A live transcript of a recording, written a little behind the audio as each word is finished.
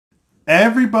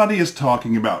Everybody is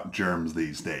talking about germs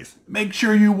these days. Make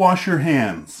sure you wash your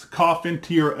hands. Cough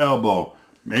into your elbow.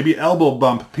 Maybe elbow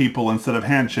bump people instead of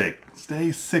handshake.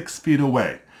 Stay 6 feet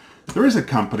away. There is a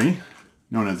company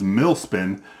known as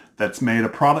Milspin that's made a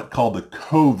product called the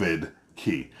COVID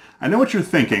key. I know what you're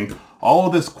thinking. All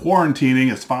of this quarantining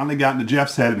has finally gotten to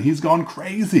Jeff's head and he's gone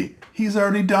crazy. He's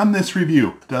already done this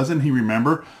review. Doesn't he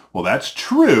remember? Well, that's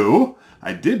true.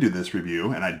 I did do this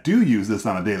review and I do use this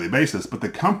on a daily basis, but the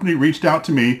company reached out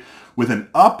to me with an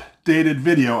updated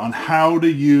video on how to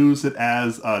use it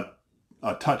as a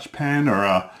touch pen or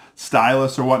a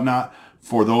stylus or whatnot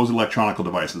for those electronic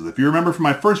devices. If you remember from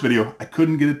my first video, I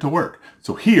couldn't get it to work.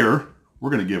 So here,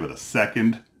 we're going to give it a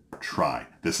second try.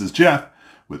 This is Jeff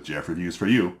with Jeff Reviews for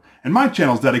You, and my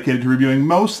channel is dedicated to reviewing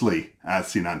mostly as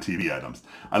seen on TV items.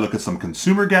 I look at some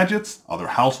consumer gadgets, other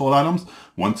household items.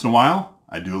 Once in a while,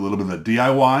 I do a little bit of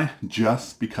DIY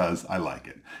just because I like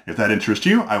it. If that interests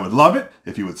you, I would love it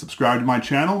if you would subscribe to my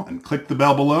channel and click the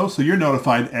bell below so you're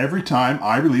notified every time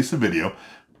I release a video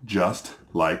just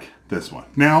like this one.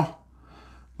 Now,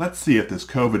 let's see if this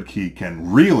COVID key can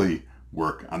really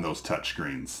work on those touch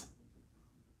screens.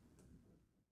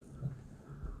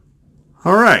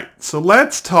 All right, so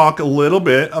let's talk a little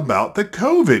bit about the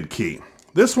COVID key.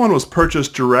 This one was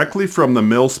purchased directly from the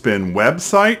Milspin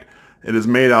website. It is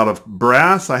made out of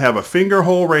brass. I have a finger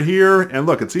hole right here, and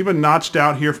look, it's even notched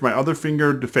out here for my other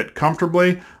finger to fit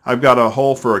comfortably. I've got a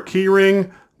hole for a key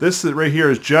ring. This right here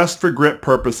is just for grip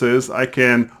purposes. I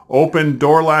can open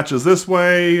door latches this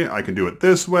way. I can do it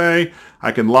this way.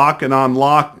 I can lock and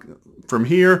unlock from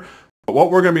here. But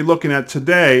what we're going to be looking at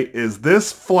today is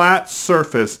this flat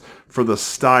surface for the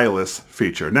stylus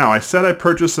feature. Now, I said I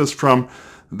purchased this from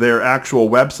their actual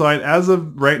website. As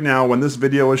of right now, when this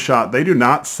video is shot, they do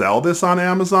not sell this on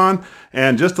Amazon.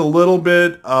 And just a little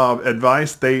bit of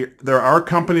advice, there are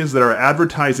companies that are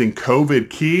advertising COVID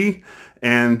key,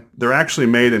 and they're actually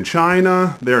made in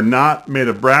China. They're not made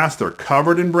of brass, they're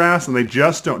covered in brass, and they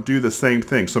just don't do the same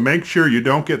thing. So make sure you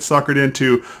don't get suckered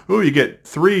into, oh, you get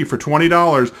 3 for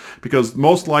 $20, because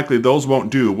most likely those won't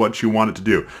do what you want it to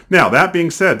do. Now, that being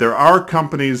said, there are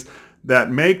companies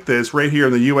that make this right here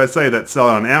in the USA that sell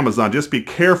it on Amazon. Just be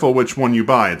careful which one you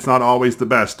buy. It's not always the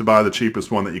best to buy the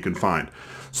cheapest one that you can find.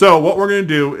 So what we're going to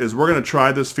do is we're going to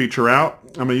try this feature out.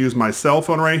 I'm going to use my cell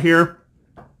phone right here.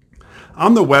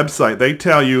 On the website, they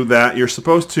tell you that you're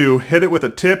supposed to hit it with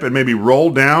a tip and maybe roll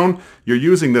down. You're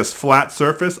using this flat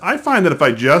surface. I find that if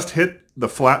I just hit the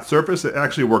flat surface, it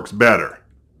actually works better.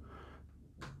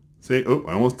 See, oh,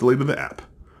 I almost deleted the app.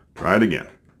 Try it again.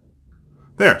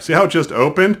 There, see how it just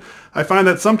opened? I find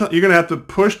that sometimes you're going to have to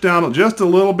push down just a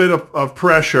little bit of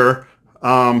pressure.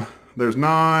 There's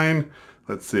 9.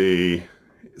 Let's see.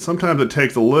 Sometimes it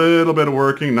takes a little bit of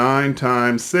working. 9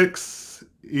 times 6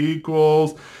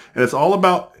 equals. And it's all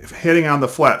about hitting on the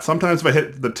flat. Sometimes if I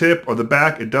hit the tip or the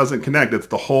back, it doesn't connect. It's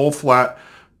the whole flat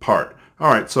part. All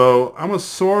right, so I'm going to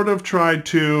sort of try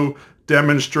to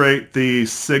demonstrate the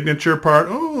signature part.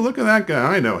 Oh, look at that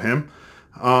guy. I know him.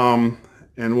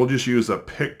 And we'll just use a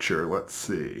picture. Let's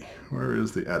see. Where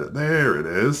is the edit? There it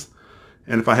is.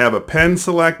 And if I have a pen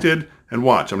selected, and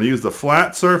watch, I'm going to use the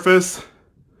flat surface,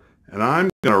 and I'm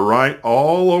going to write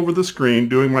all over the screen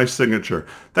doing my signature.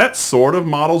 That sort of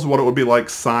models what it would be like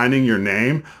signing your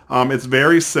name. It's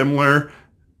very similar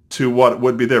to what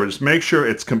would be there. But just make sure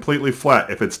it's completely flat.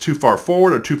 If it's too far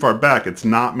forward or too far back, it's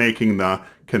not making the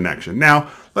connection. Now,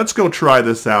 let's go try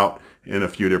this out in a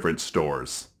few different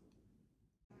stores.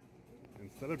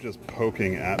 Instead of just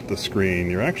poking at the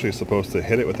screen, you're actually supposed to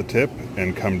hit it with the tip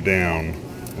and come down.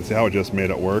 And see how it just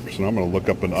made it work? So now I'm going to look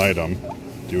up an item,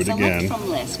 do it again. From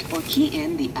list or key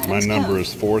in the My number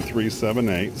is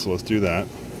 4378, so let's do that.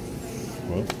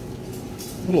 Well,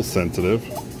 a little sensitive.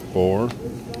 4.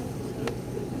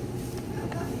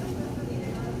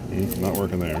 Not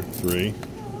working there. 3.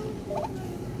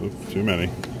 Oops, too many.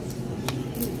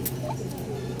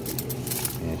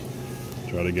 Oh,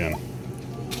 try it again.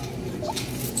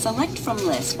 Select from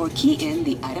list or key in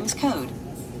the item's code.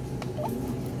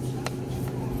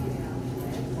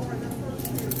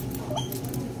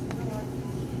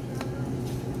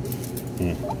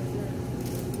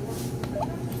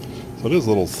 So it is a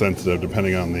little sensitive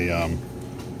depending on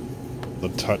the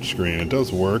touch screen. It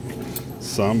does work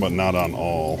some, but not on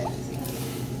all.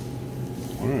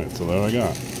 Alright, so there I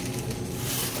got.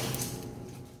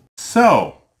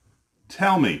 So,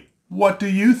 tell me, what do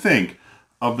you think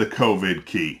of the COVID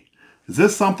key? Is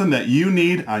this something that you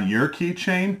need on your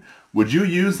keychain? Would you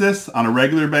use this on a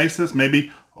regular basis?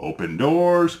 Maybe open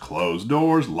doors, close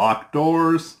doors, lock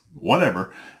doors,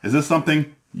 whatever. Is this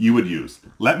something you would use?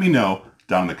 Let me know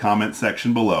down in the comment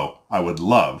section below. I would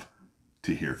love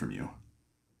to hear from you.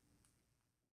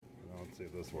 Let's see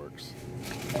if this works.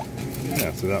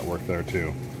 Yeah, see that worked there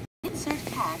too. Insert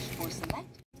cache or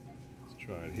select. Let's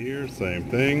try it here, same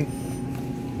thing.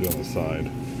 Do on the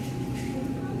side.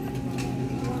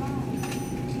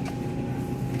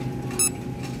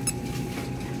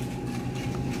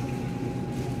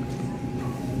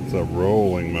 It's a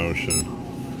rolling motion.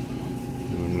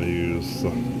 And I'm going to use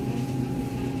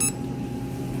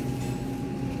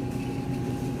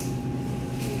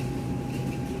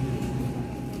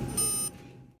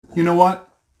You know what?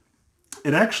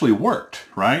 It actually worked,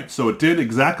 right? So it did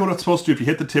exactly what it's supposed to do if you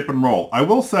hit the tip and roll. I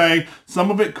will say some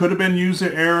of it could have been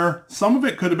user error. Some of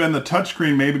it could have been the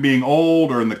touchscreen maybe being old,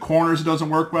 or in the corners it doesn't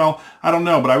work well. I don't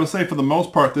know, but I would say for the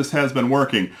most part this has been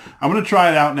working. I'm going to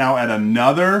try it out now at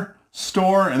another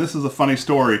store, and this is a funny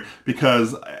story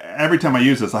because every time I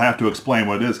use this I have to explain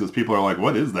what it is because people are like,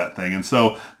 what is that thing? And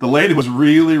so the lady was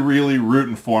really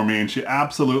rooting for me, and she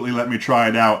absolutely let me try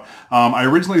it out. I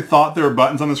originally thought there were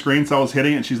buttons on the screen, so I was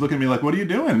hitting it, and she's looking at me like, what are you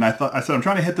doing? And I said, I'm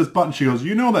trying to hit this button. She goes,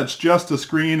 you know that's just a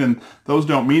screen and those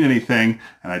don't mean anything.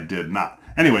 And I did not.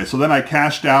 Anyway, so then I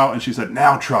cashed out and she said,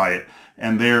 now try it.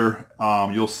 And there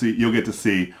you'll get to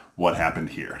see what happened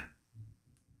here.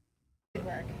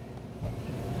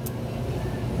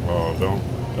 Oh,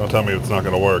 don't tell me it's not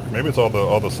going to work. Maybe it's all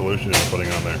the solution you're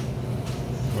putting on there.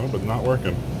 No, but not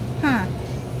working. Huh.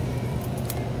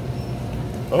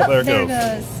 Oh, there it there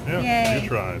goes. goes. Yeah, Yay. he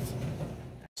tries.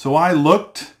 So I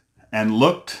looked and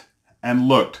looked and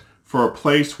looked for a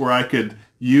place where I could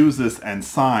use this and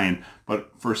sign,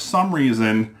 but for some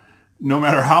reason, no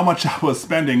matter how much I was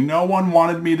spending, no one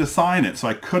wanted me to sign it, so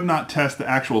I could not test the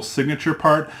actual signature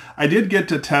part. I did get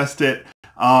to test it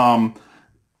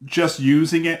just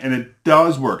using it, and it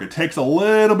does work. It takes a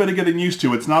little bit of getting used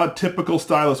to. It's not a typical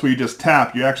stylus where you just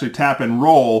tap. You actually tap and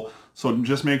roll, so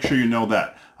just make sure you know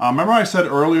that. Remember I said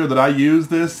earlier that I use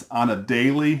this on a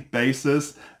daily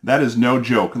basis? That is no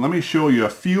joke. And let me show you a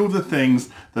few of the things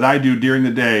that I do during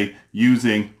the day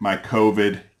using my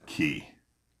COVID key.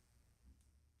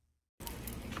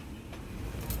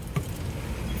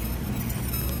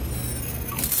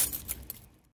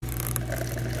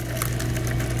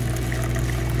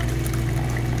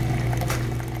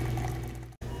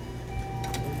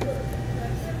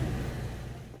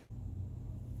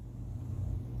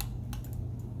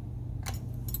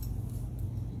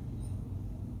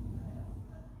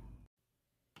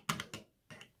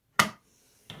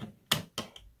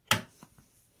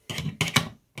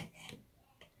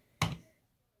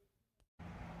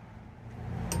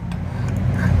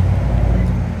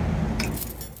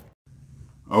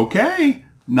 Okay,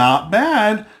 not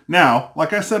bad. Now,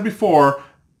 like I said before,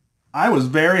 I was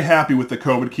very happy with the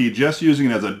COVID key, just using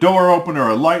it as a door opener,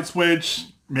 a light switch,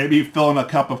 maybe filling a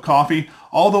cup of coffee.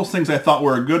 All those things I thought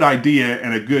were a good idea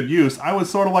and a good use. I was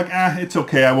sort of like, it's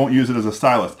okay, I won't use it as a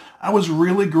stylus. I was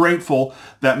really grateful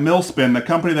that Milspin, the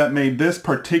company that made this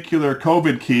particular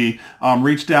COVID key,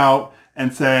 reached out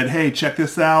and said, hey, check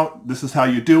this out. This is how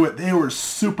you do it. They were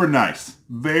super nice,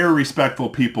 very respectful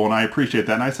people, and I appreciate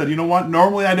that. And I said, you know what?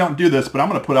 Normally I don't do this, but I'm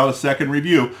going to put out a second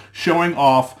review showing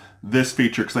off this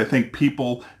feature because I think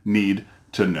people need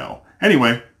to know.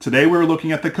 Anyway, today we're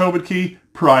looking at the COVID key,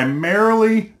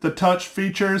 primarily the touch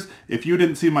features. If you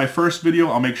didn't see my first video,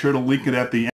 I'll make sure to link it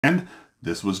at the end.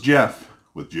 This was Jeff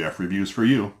with Jeff Reviews for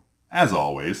You. As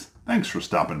always, thanks for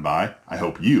stopping by. I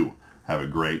hope you have a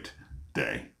great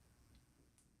day.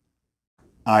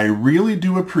 I really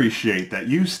do appreciate that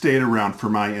you stayed around for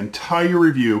my entire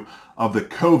review of the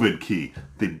COVID key,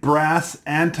 the brass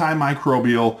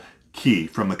antimicrobial key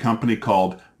from the company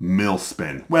called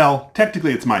Milspin. Well,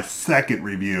 technically it's my second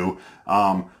review,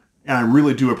 and I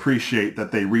really do appreciate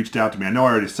that they reached out to me. I know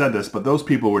I already said this, but those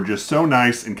people were just so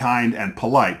nice and kind and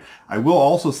polite. I will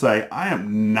also say I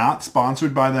am not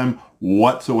sponsored by them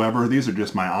whatsoever. These are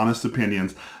just my honest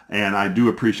opinions, and I do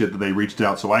appreciate that they reached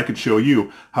out so I could show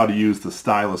you how to use the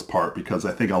stylus part because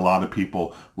I think a lot of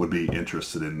people would be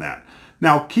interested in that.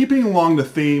 Now, keeping along the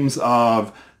themes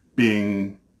of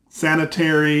being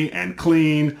sanitary and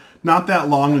clean, not that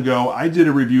long ago, I did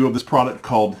a review of this product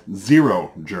called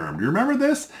Zero Germ. Do you remember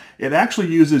this? It actually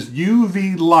uses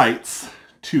UV lights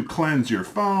to cleanse your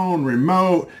phone,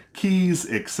 remote, keys,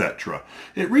 etc.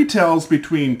 It retails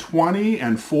between $20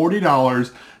 and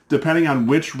 $40 depending on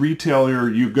which retailer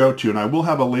you go to, and I will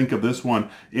have a link of this one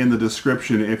in the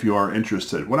description if you are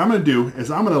interested. What I'm going to do is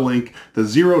I'm going to link the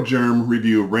Zero Germ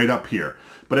review right up here.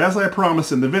 But as I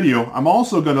promised in the video, I'm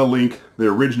also going to link the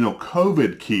original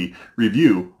COVID key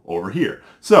review over here.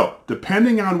 So,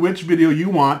 depending on which video you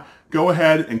want, go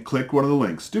ahead and click one of the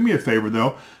links. Do me a favor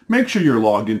though, make sure you're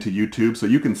logged into YouTube so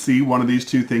you can see one of these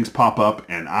two things pop up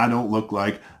and I don't look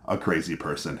like a crazy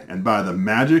person. And by the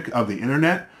magic of the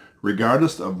internet,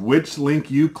 regardless of which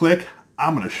link you click,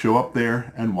 I'm going to show up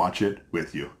there and watch it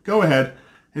with you. Go ahead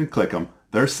and click them.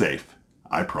 They're safe.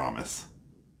 I promise.